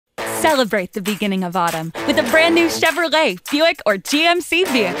Celebrate the beginning of autumn with a brand new Chevrolet, Buick, or GMC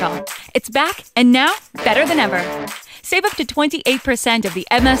vehicle. It's back, and now, better than ever. Save up to 28% of the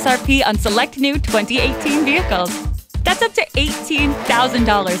MSRP on select new 2018 vehicles. That's up to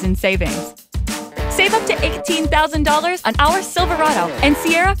 $18,000 in savings. Save up to $18,000 on our Silverado and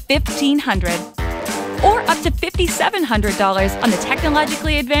Sierra 1500. Or up to $5,700 on the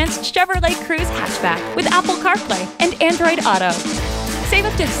technologically advanced Chevrolet Cruze hatchback with Apple CarPlay and Android Auto. Save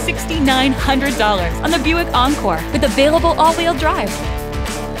up to $6,900 on the Buick Encore with available all-wheel drive.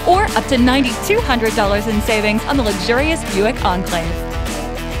 Or up to $9,200 in savings on the luxurious Buick Enclave.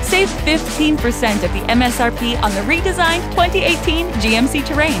 Save 15% of the MSRP on the redesigned 2018 GMC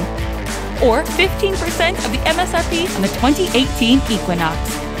Terrain. Or 15% of the MSRP on the 2018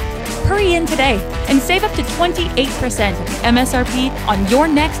 Equinox. Hurry in today and save up to 28% of the MSRP on your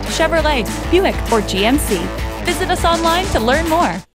next Chevrolet, Buick, or GMC. Visit us online to learn more.